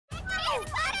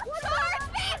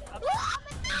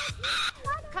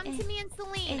come to me and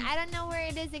Celine. I don't know where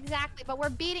it is exactly, but we're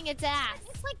beating its ass.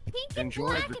 It's like pink and Enjoy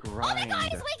black. the Oh my grind. god,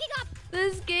 he's waking up.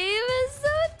 This game is so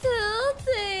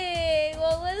tilting.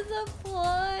 What was the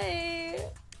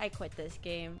point? I quit this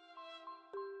game.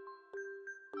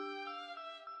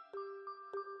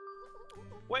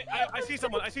 Wait, I see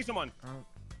someone. I see someone.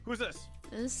 Who's this?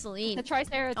 This is Celine. The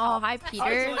Triceratops. Oh, hi, Hi,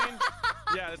 Peter. Celine.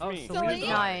 Yeah, that's me. Celine?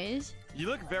 Nice. You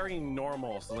look very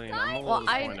normal, Celine. I'm a little Well,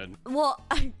 disappointed.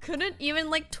 I couldn't even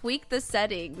like tweak the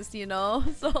settings, you know?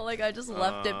 So like I just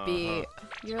left it be.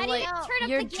 You're How do you like turn up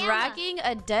you're the gamma? dragging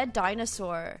a dead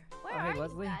dinosaur. Where hey, are you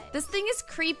Leslie. guys? This thing is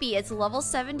creepy. It's level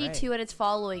 72 and it's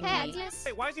following Hey, me. just...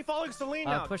 Hey, why is he following Celine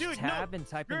now? Push Dude, tab no. and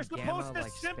type You're in gamma supposed to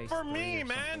like simp space for 3 me, or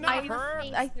man, something. not her.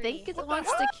 I think it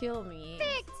wants to kill me.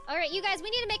 All right, you guys, we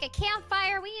need to make a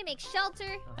campfire. We need to make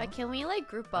shelter. Can we like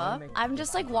group I wanna up? make I'm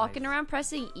just like walking nice. around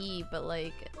pressing E, but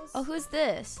like, oh, who's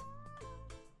this?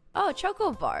 Oh,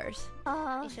 Choco Bars.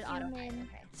 Oh, should auto.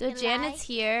 So Good Janet's luck.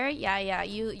 here. Yeah,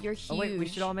 you're huge. Oh wait, we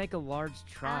should all make a large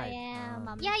tribe. I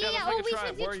am. Yeah, Yeah. let's Oh, make a we tribe.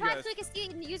 should Where do are you tribes guys? so we can see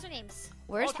the usernames.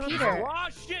 Where's Oh, Peter? Oh,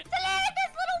 shit.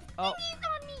 There's little Oh.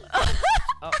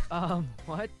 thingies on me.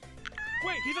 What?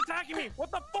 Wait, he's attacking me.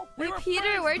 What the fuck? We Wait, were Peter,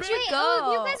 friends, where'd bitch. you Wait, go?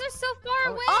 oh, you guys are so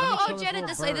far away. Oh, kill this Janet, little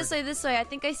this way, bird. this way. I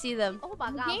think I see them. Oh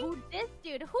my god, who's this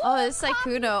dude? Who? Oh, it's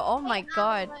Sykkuno. Oh my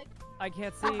god. I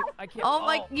can't see. I can't. Oh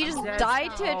my, you I'm just dead.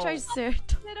 died to a Oh.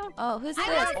 Triceratops. Oh, who's this?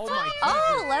 Oh my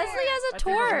Oh, goodness. Leslie has a I think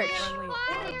we're torch. friendly.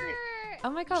 Fire. Oh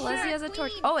my god, Leslie has a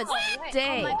torch. Queen. Oh, it's right.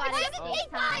 day. Oh my god, Oh, it's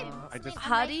daytime. I just-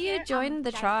 How do you join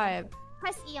the tribe?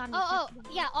 Press E on me. Oh,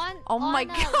 yeah, on. Oh my on,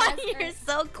 god, Leslie. you're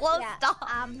so close. Yeah, Stop.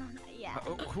 yeah.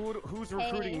 Who's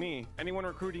recruiting me? Anyone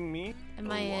recruiting me?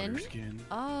 Am I in? Skin.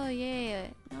 Oh yeah,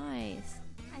 nice.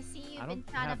 I see you've I been don't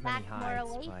trying to have many back more hides,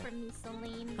 away but- from me,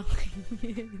 Celine.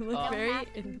 You look Don't very.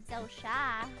 have to be so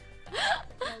shy.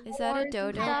 Is that a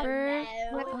dodo No. bird?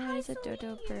 No. Oh, it's a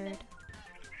dodo bird.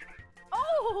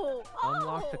 Oh!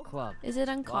 Unlock the club. Is it Well,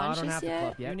 I don't unconscious have the yet?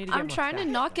 club yet. You need to I'm get more trying to stats.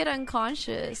 knock it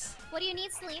unconscious. What do you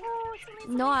need, Celine?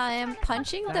 No, I am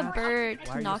punching the Why bird are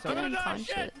to you knock so- it I'm gonna die,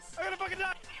 shit. unconscious. I'm gonna fucking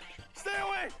die. Stay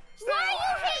away. Stay Why are you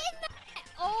away. hitting that?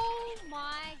 Oh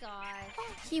my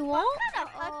gosh. He won't. Kind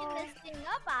of fucking this thing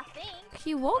up, I think.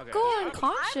 He won't Okay. go I'm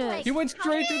unconscious. He went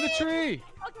straight through the tree.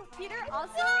 Okay, Peter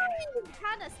also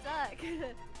kind of stuck.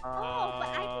 Oh, but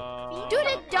I Dude,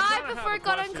 I it died kinda have before a it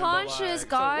got question, but, unconscious, like,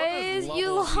 so what does guys.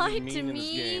 You level lied even to mean in this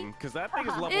me. game? 'Cause that thing is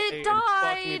level It 8 and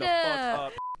fucked me the died. fuck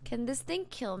up. Can this thing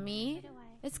kill me?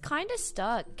 It's kind of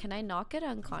stuck. Can I knock it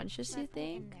unconscious, you in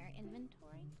think? their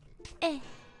inventory. Eh.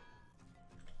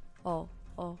 Oh.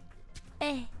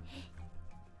 Eh.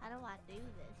 How do I do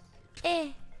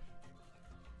this?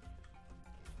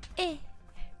 Eh.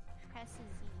 Press Z.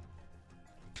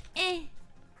 Eh.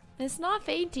 It's not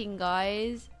fainting,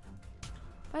 guys.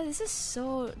 Wow, this is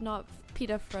so not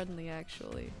PETA friendly,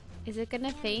 actually. Is it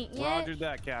gonna faint yet? Roger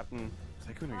that, Captain.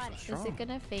 Sykkuno, you're so Is strong. it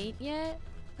gonna faint yet?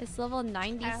 It's level I hope this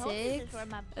 96. is where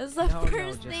my It's the No, no,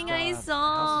 first just, thing I House is free for you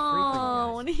saw.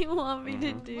 guys. What do you want me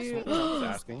to Just do?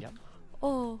 asking. Yep.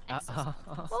 Oh. Uh-oh.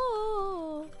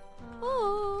 Oh.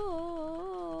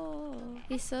 Oh.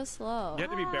 He's so slow. You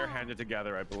have to be barehanded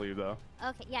together, I believe, though.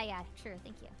 Okay, yeah, sure,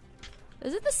 thank you.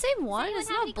 Is it the same one? anyone It's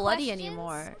have not any bloody questions?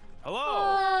 anymore. Hello.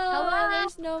 Oh,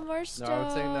 there's no more stone. No, I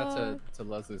was saying that to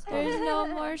Leslie's There's phone. no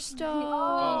more stone.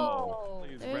 Oh,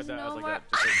 please There's read that no as like more- a,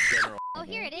 just a general. Oh,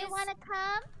 here it is. You wanna come?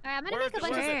 Alright, I'm gonna Where's make a the-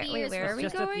 bunch of where- spears. Wait, where are we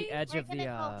Just at going? the edge We're of the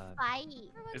gonna go fight.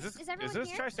 Is everyone this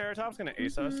here? Triceratops gonna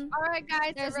ace us? Mhm. All right,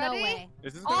 guys, There's ready? no way.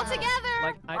 Is this All gonna together.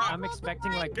 Like I'm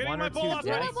expecting like Getting one my or two bull up,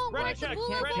 deaths. ready? but Ready, I check.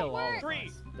 can't Ready, kill all of three.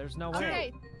 us. There's no way.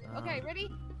 Okay. Uh, Okay, ready?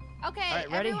 Okay, Alright,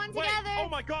 ready? everyone Wait, together. oh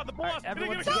my god, the boss! Alright,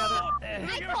 everyone Gonna get a together. shot! Eh.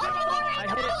 Gonna get a I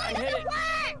shot! I hit it.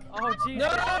 Oh jeez. No!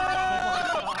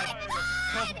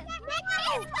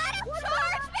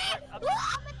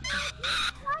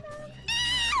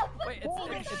 Wait, it's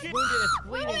wounded. It's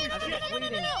bleeding. I think it's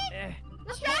bleeding. Eh.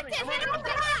 Distract him. Hit him with the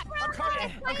rock.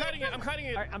 I'm cutting it! I'm cutting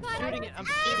it! Alright, I'm shooting it. I'm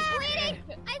He's shooting it.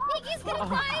 bleeding. I think he's gonna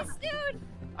die soon.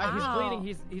 Alright, he's Ow.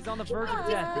 bleeding. He's on the verge of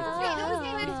death. He's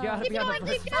Ah. gotta be on the Keep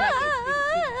verge of going, death. He's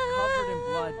covered in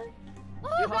blood.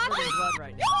 Oh, Covered in blood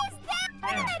right now. Who's dead?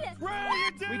 Ray,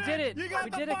 you did We it! did it. You got We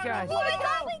the did it, final guys. Oh my blow!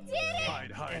 god, we did it.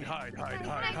 Hide, hide, hide, hide,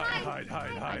 hide, hide,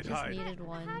 hide, I hide, just hide. needed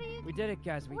one. How do you? We did it,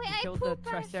 guys. We Wait, I killed the pooped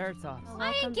first. Triceratops. Oh, I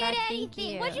welcome didn't get back, thank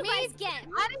anything. you. What'd you guys get?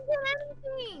 I didn't get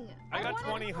anything. I got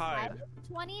 20 hide.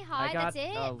 20 I hide. got That's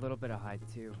it. a little bit of hide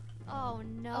too. Oh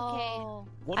no.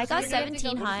 We'll I just got do it again. 17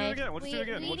 We'll just do it hide. again. We'll just do it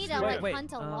again. We We'll need just to do it like again. Wait,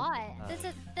 hunt a um, lot. uh, There's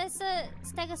a A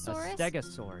stegosaurus.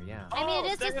 stegosaur, yeah. I mean,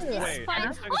 it is Stegosaurus. it's Wait, fine. if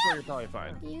it's Stegosaurus, you're probably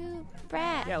fine. You,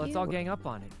 Brat. Yeah, let's you, all gang up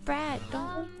on it. Brat,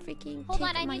 don't freaking Hold take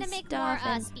on, I my need to make stuff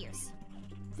more and- spears.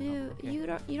 Dude, Okay. you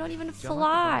don't even Do you like the bow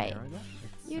fly. and arrow, though?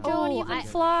 It's- You don't even I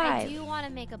fly. do want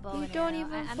to make a bow You and don't arrow.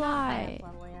 even I'm fly. not high enough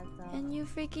level yet, though. And you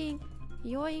freaking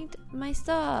yoinked my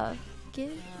stuff. Give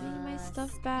me my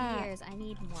stuff back. Spears, I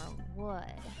need more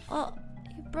wood. Oh,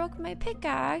 you broke my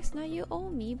pickaxe. Now you owe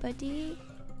me, buddy.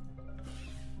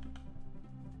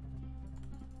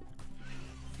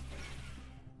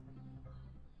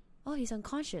 Oh, he's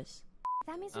unconscious.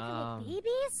 That means we can make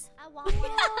babies? I want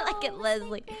Look at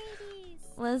Leslie. babies.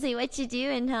 Leslie, what you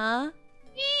doing, huh?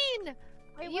 Mean.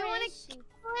 Wait, You where want is to she?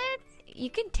 kill it? You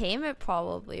can tame it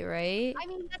probably, right? I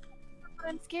mean,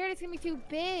 I'm scared it's gonna be too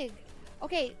big.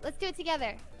 Okay, let's do it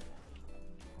together.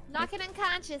 Knock it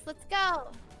unconscious. Let's go.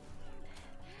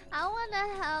 I want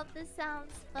to help. This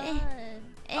sounds fun.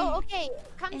 Oh, okay.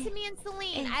 Come to me and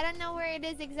Celine. I don't know where it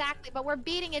is exactly, but we're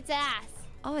beating its ass.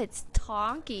 Oh, it's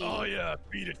Tonky. Oh yeah,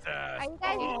 beat its ass. Are you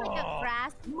guys Is it like a Oh,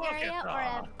 grass look at area or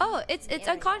that. a... Oh, it's area?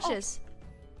 unconscious.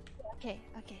 Okay,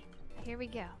 okay. Here we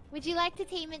go. Would you like to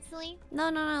tame it, Celine? No,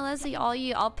 Leslie.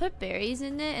 I'll put berries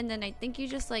in it, and then I think you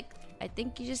just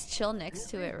chill next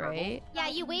to it, right? Yeah,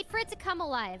 you wait for it to come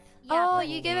alive. Oh, but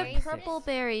you give it berries- purple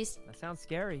berries. That sounds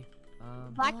scary.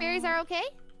 Blackberries are okay?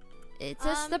 It's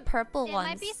just the purple It ones.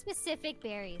 might be specific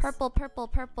berries. Purple,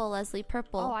 Leslie,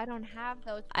 purple. Oh, I don't have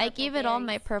those. I purple gave it all my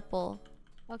berries. purple.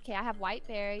 Okay, I have white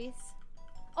berries.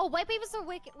 Oh, white babies will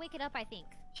wake it up, I think.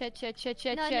 Shit.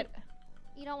 No,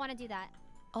 You don't want to do that.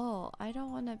 Oh, I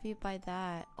don't want to be by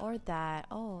that or that.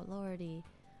 Oh, lordy.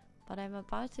 But I'm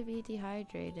about to be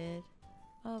dehydrated.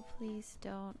 Oh, please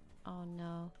don't. Oh,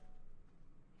 no.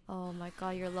 Oh my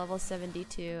god, you're level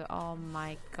 72. Oh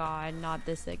my god, not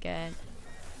this again.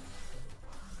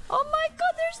 Oh my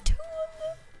god, there's 2 of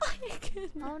them. I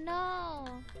can't. Oh no.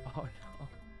 Oh no.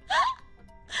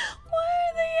 Why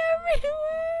are they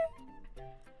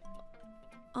everywhere?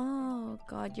 Oh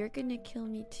god, you're gonna kill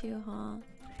me too, huh?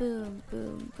 Boom,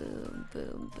 boom, boom,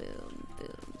 boom, boom,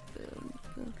 boom, boom,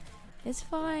 boom. It's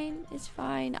fine. It's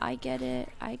fine. I get it.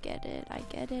 I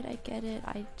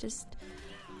just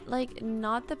like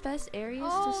not the best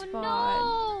areas to spawn.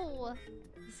 No.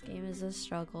 This game is a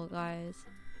struggle, guys.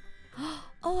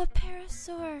 Oh, a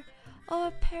parasaur. Oh,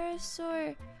 a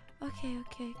parasaur. Okay,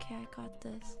 I got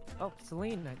this. Oh,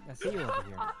 Celine, I see you over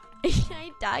here.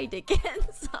 I died again,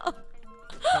 so.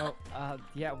 So,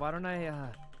 yeah, why don't I,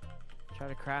 try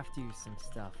to craft you some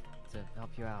stuff to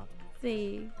help you out.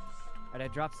 See. Alright,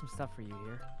 I dropped some stuff for you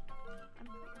here.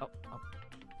 Oh.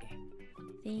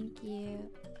 Thank you.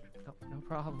 Oh, no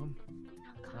problem.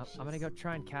 I'm gonna go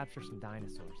try and capture some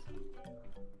dinosaurs.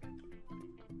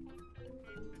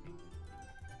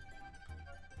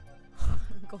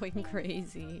 I'm going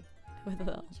crazy with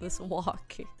this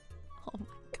walk. Oh my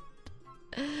god.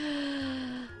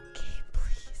 Okay,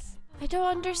 please. I don't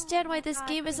understand why this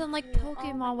game isn't like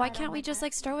Pokemon. Why can't we just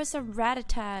like start with some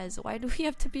Rattatas? Why do we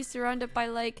have to be surrounded by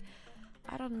like,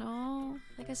 I don't know,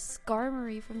 like a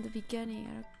Skarmory from the beginning?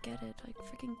 I don't get it. Like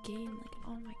freaking game. Like,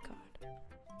 oh my god.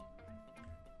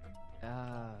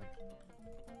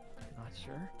 Not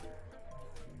sure.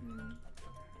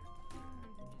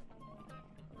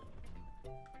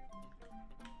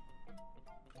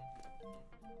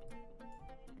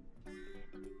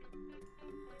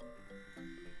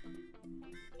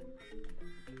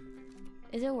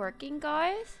 Is it working,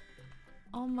 guys?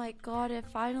 Oh my god, it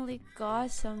finally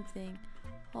got something.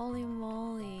 Holy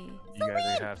moly. You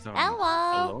guys have some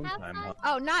Hello. alone time, huh?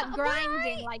 Oh, not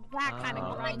grinding like that kind of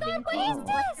Oh. grinding. What is What's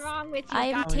this? wrong with you?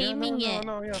 I'm guys? taming it.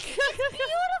 No, yeah.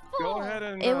 Beautiful. Go ahead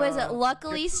and. It was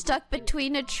luckily get- stuck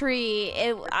between a tree.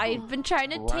 I've been trying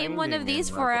to tame one of Grinding these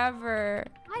and forever.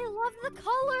 I love the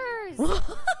colors.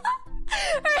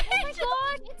 Oh my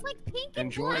god, it's like pink and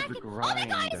Enjoy black. the Oh my god,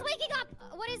 grind. he's waking up.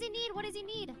 What does he need? What does he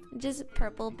need? Just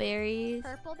purple berries.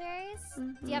 Purple berries?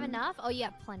 Do you have Mhm. enough? Oh, you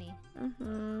have plenty.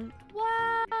 Mm-hmm.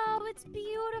 Wow, it's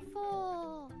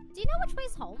beautiful. Do you know which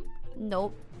way's home?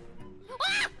 Nope.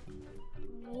 Ah!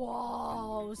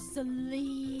 Whoa,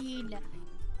 Celine.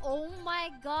 Oh my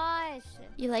gosh.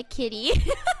 You like kitty?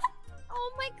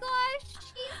 Oh my gosh,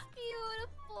 she's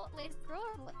beautiful. Wait, scroll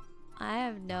or what? I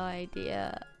have no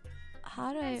idea.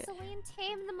 How do I... Celine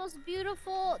tamed the most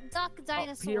beautiful duck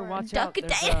dinosaur. Peter, watch Duck out.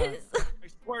 There's, dinosaur. I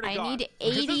swear to I God. need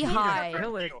This is 80 Peter. high. This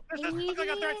is Peter. I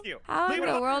got threats to you. How Leave in it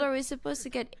the up. world are we supposed to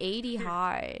get 80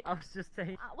 high? I was just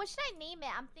saying. What should I name it?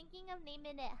 I'm thinking of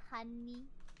naming it Honey.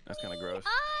 That's kind of gross.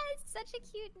 Ah, it's such a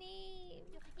cute name.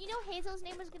 You know Hazel's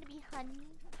name was gonna be Honey.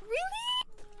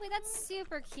 Really? Wait, that's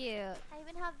super cute. I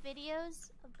even have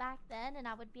videos of back then, and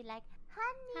I would be like,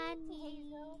 Honey, to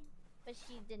Hazel. But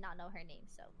she did not know her name,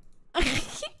 so. And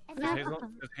Does now,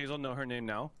 Hazel know her name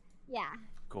now? yeah.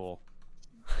 Cool.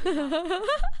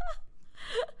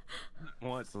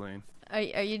 What, Celine? Are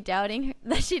you doubting her,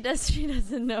 that she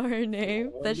doesn't know her name?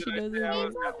 What That did she I doesn't say? know.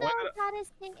 Hazel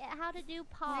knows how to do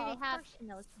paw. Of course she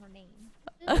knows her name.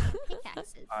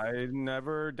 Pickaxes. I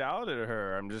never doubted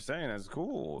her. I'm just saying that's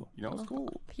cool. You know, it's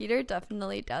cool. Peter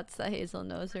definitely doubts that Hazel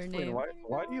knows her Celine, name.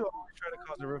 why do you always try to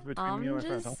cause a rift between me and I'm my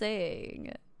friends? just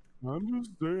saying. I'm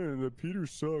just saying that Peter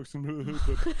sucks.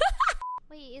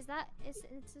 Wait, is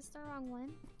this the wrong one?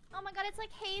 Oh my god, it's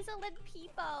like Hazel and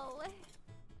Peepo.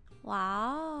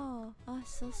 Wow. Oh,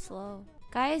 so slow.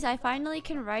 Guys, I finally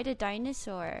can ride a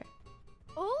dinosaur.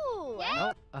 Ooh.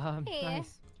 Yeah. Oh, Hey.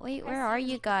 nice. Wait, I where see are the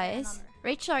you big guys? banana.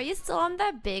 Rachel, are you still on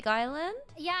that big island?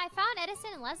 Yeah, I found Edison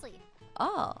and Leslie.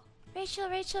 Oh.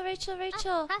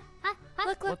 Rachel. Huh?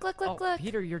 Look, Oh, look.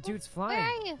 Peter, your dude's Where flying.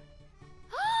 are you?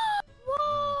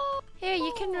 Whoa! Here,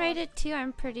 you can ride it too,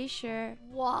 I'm pretty sure.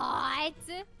 What?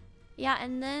 Yeah,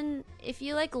 and then if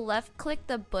you like left click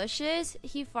the bushes,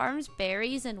 he farms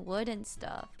berries and wood and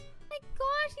stuff. Oh my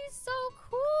gosh, he's so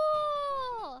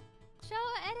cool! Show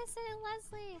Edison and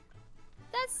Leslie.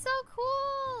 That's so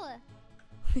cool!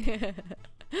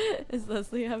 Is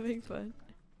Leslie having fun?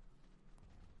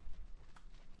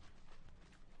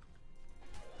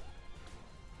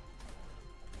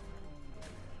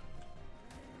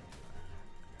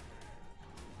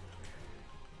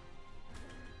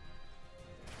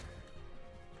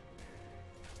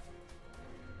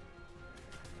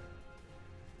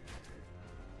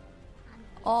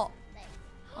 Oh.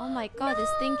 Oh my god, this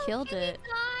thing killed it.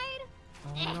 Died.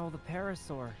 Oh no, the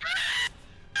parasaur.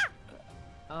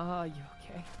 You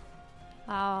okay?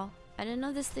 Wow. I didn't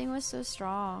know this thing was so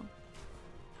strong.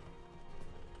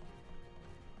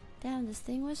 Damn, this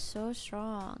thing was so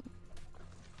strong.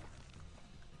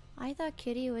 I thought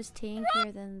Kitty was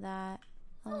tankier than that.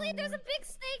 Celine, there's a big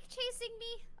snake chasing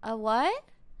me. A what?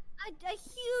 A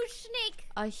huge snake.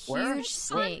 A Where? huge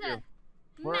snake. Snake.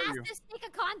 Where are you? Massive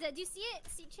snakeaconda. Do you see it?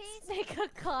 See Chase?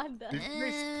 Snakeaconda.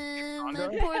 My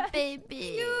poor baby.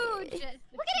 Huge. Look at it,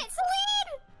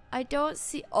 Celine. I don't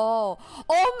see. Oh.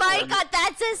 Oh my god,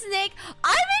 that's a snake.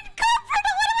 I'm in comfort.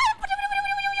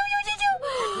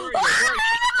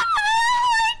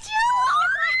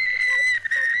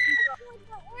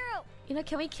 Arrow. You know,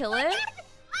 can we kill it?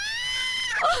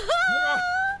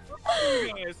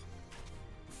 You guys.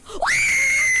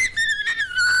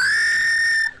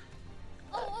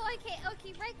 Oh,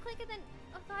 okay. Right click and then.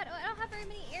 Oh god, I don't have very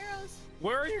many arrows.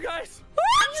 Where are you guys?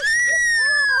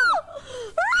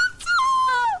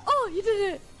 Oh, you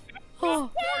did it. Oh.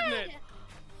 Coordinate.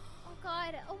 Oh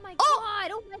god. Oh my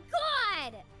god. Oh my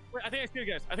god. Wait, I think I see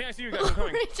you guys. I'm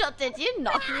coming. Rachel, did you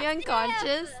knock me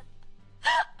unconscious?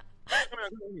 Come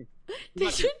here.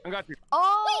 Did you? I got you.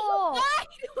 Oh.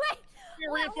 Wait.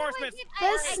 Reinforcements.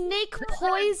 The snake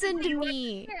poisoned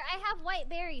me. Here, I have white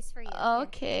berries for you.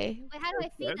 Okay. Wait, how do I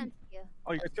feed Good. them to you?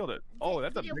 Oh, you guys killed it. Oh,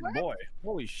 that's a Did it big work? boy.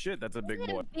 Holy shit, that's a big Is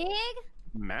it boy. big?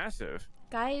 Massive.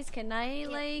 Guys, can I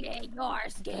like be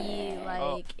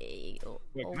like Wait,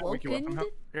 can I wake you up awakened? somehow?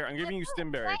 Here, I'm giving you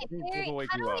stim berries. I think this will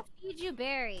wake How you do I up. feed you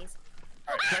berries?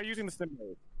 Alright, try using the stim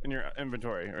berries in your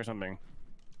inventory or something.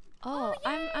 Oh,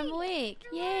 I'm awake.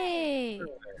 Yay.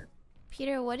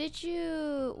 Peter, what did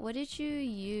you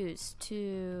use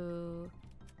to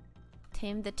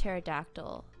tame the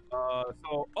pterodactyl?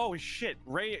 Oh shit,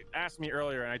 Ray asked me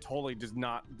earlier and I totally did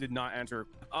not answer.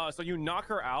 So you knock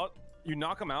her out, you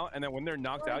knock them out, and then when they're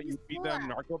knocked out, you feed them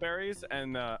narco berries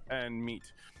and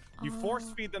meat. You force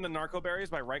feed them the narco berries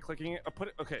by right clicking it.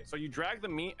 Okay, so you drag the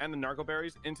meat and the narco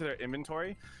berries into their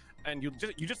inventory, and you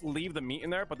just leave the meat in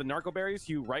there, but the narco berries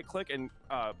you right click and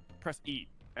press eat,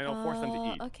 and it'll force them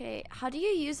to eat. Okay, how do you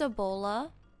use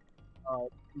Ebola?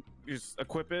 You just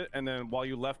equip it, and then while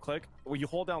you left click, you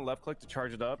hold down left click to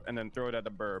charge it up, and then throw it at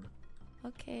the burb.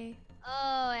 Okay.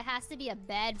 Oh, it has to be a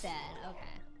bed.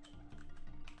 Okay.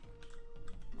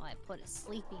 Well, I put a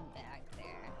sleeping bag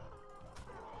there.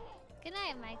 Good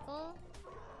night, Michael.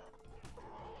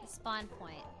 The spawn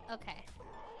point. Okay.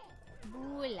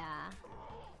 Bula.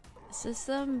 Is this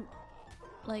some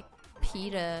like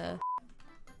PETA?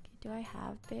 Okay, do I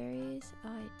have berries? Oh,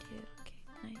 I do. Okay,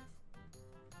 nice.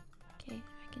 Okay,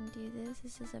 I can do this.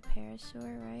 This is a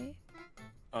parasaur,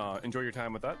 right? Enjoy your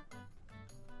time with that.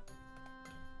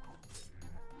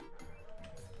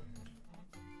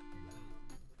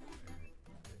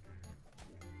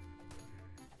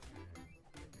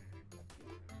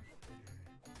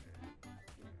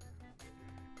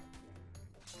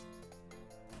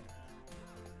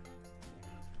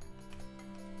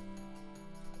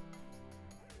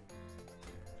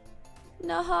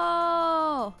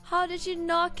 No! How did you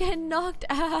not get knocked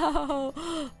out?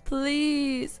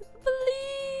 Please.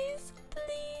 Please.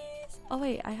 Please. Oh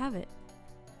wait, I have it.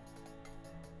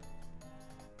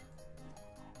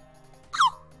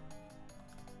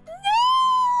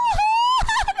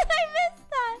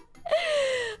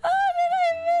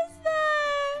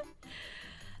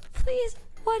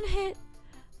 one hit.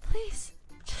 Please,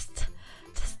 just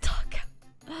talk.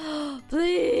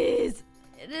 Please.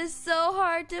 It is so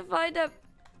hard to find a.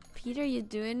 Peter, you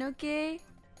doing okay?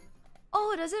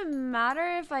 Oh, does it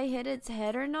matter if I hit its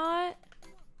head or not?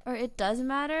 Or it does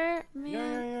matter, man?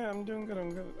 Yeah. I'm doing good.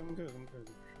 I'm good.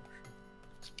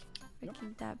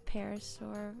 Freaking that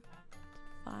parasaur.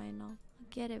 Fine, I'll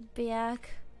get it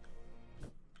back.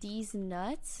 These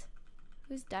nuts?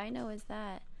 Whose dino is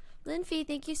that? Linfy,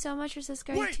 thank you so much for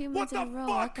subscribing 2 months in a row.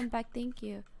 Welcome back, thank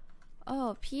you.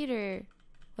 Oh, Peter.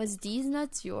 Was these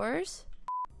nuts yours?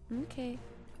 Okay.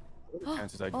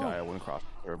 Chances I die, I wouldn't cross the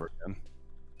server again.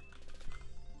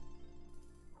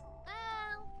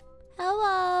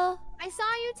 Hello. I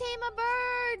saw you tame a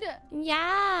bird!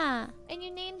 Yeah. And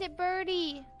you named it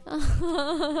Birdie.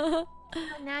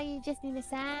 Now you just need a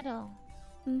saddle.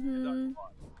 Mm-hmm.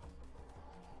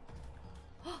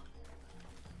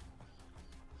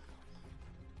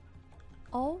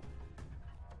 Oh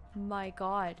my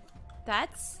god.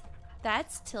 That's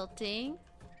tilting.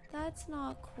 That's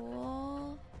not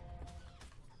cool.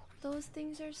 Those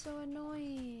things are so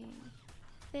annoying.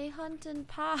 They hunt and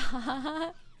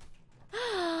pack.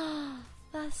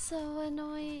 That's so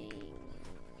annoying.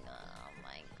 Oh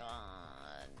my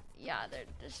god. Yeah, they're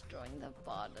destroying the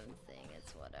bottom thing.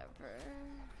 It's whatever.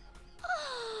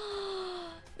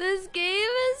 This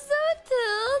game is so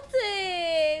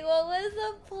tilting. What was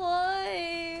the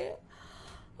point?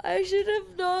 I should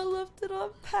have not left it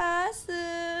on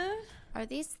passive. Are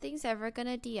these things ever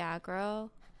gonna de-aggro?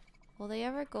 Will they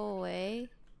ever go away?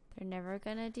 They're never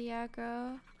gonna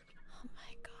de-aggro? Oh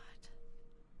my god.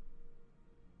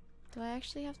 Do I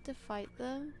actually have to fight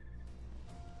them?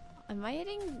 Am I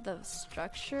hitting the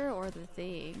structure or the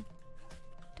thing?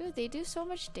 Dude, they do so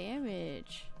much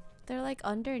damage. They're like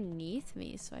underneath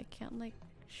me, so I can't like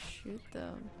shoot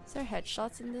them. Is there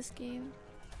headshots in this game?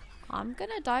 I'm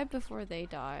gonna die before they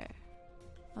die.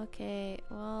 Okay,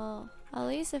 well, at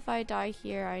least if I die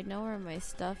here, I know where my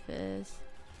stuff is.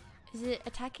 Is it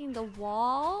attacking the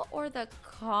wall or the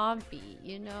combi,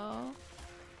 you know?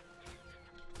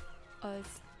 Oh,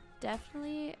 it's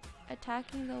definitely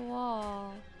attacking the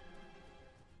wall.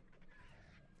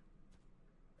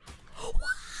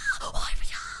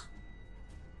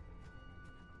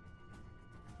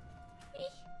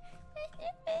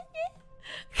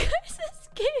 Guys, this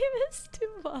game is too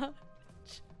much.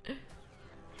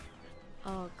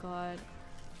 Oh god.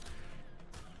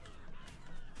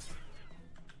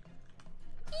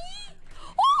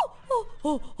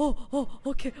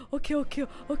 Okay.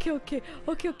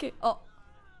 Oh.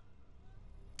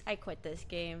 I quit this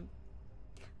game.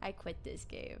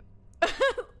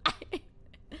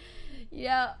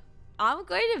 Yeah, I'm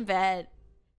going to bed.